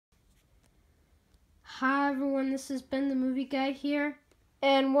Hi everyone, this has been the Movie Guy here,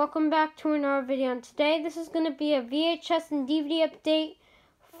 and welcome back to another video. And today this is going to be a VHS and DVD update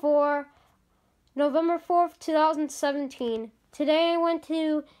for November 4th, 2017. Today I went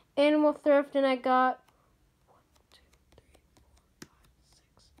to Animal Thrift and I got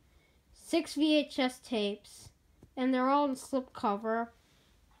 6 VHS tapes, and they're all in slipcover,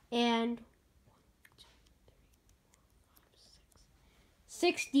 and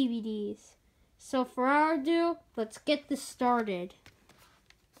 6 DVDs. So for our ado, let's get this started.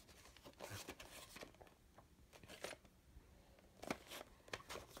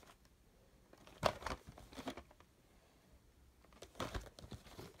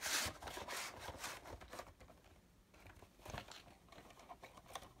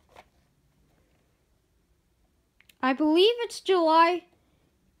 I believe it's January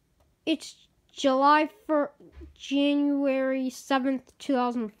 7th,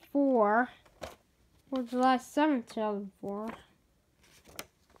 2004. Or July 7th, 2004.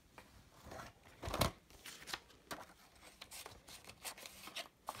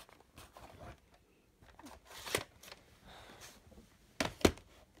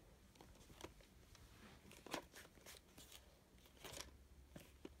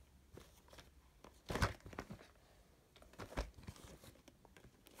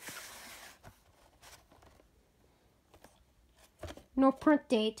 No print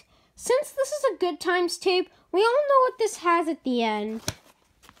date. Since this is a Good Times tape, we all know what this has at the end.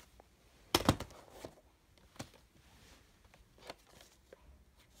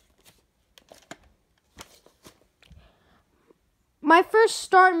 My first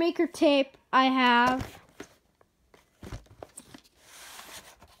Star Maker tape I have.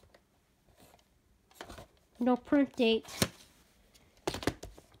 No print date.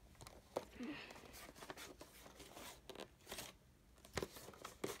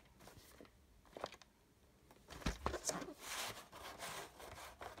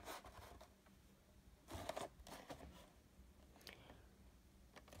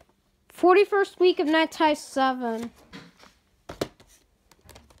 "41st Week of Night High 7.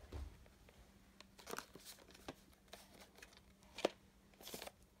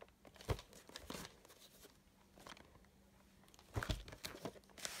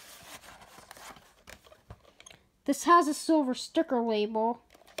 This has a silver sticker label.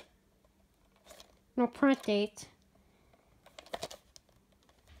 No print date.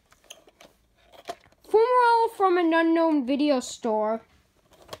 Fumarole from an unknown video store.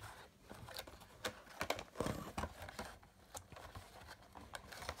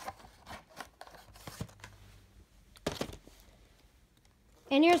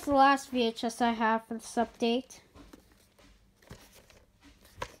 And here's the last VHS I have for this update.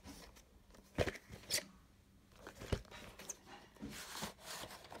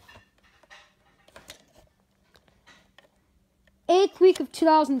 Eighth week of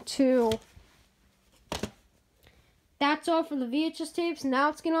 2002. That's all for the VHS tapes. Now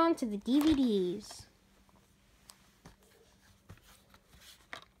let's get on to the DVDs.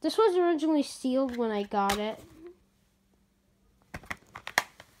 This was originally sealed when I got it.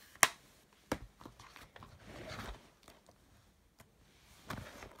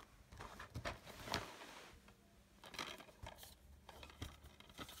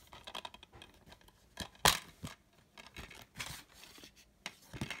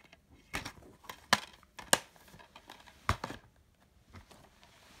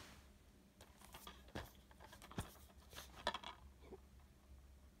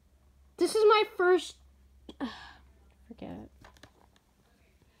 This is my first, forget it.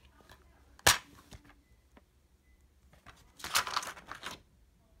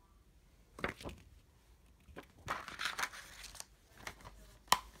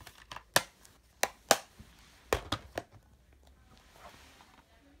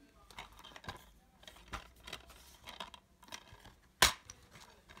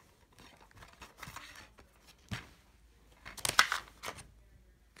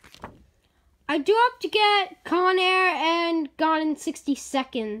 I do hope to get Con Air and Gone in 60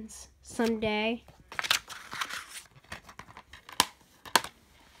 Seconds someday.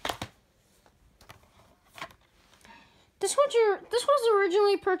 This was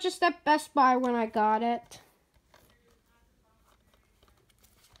originally purchased at Best Buy when I got it.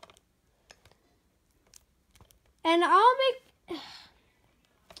 And I'll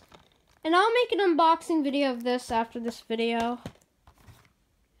make an unboxing video of this after this video.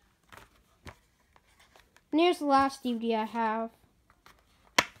 And here's the last DVD I have.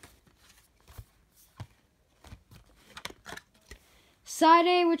 Side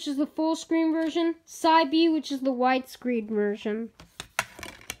A, which is the full screen version. Side B, which is the widescreen version.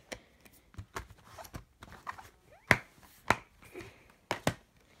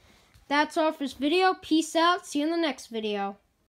 That's all for this video. Peace out. See you in the next video.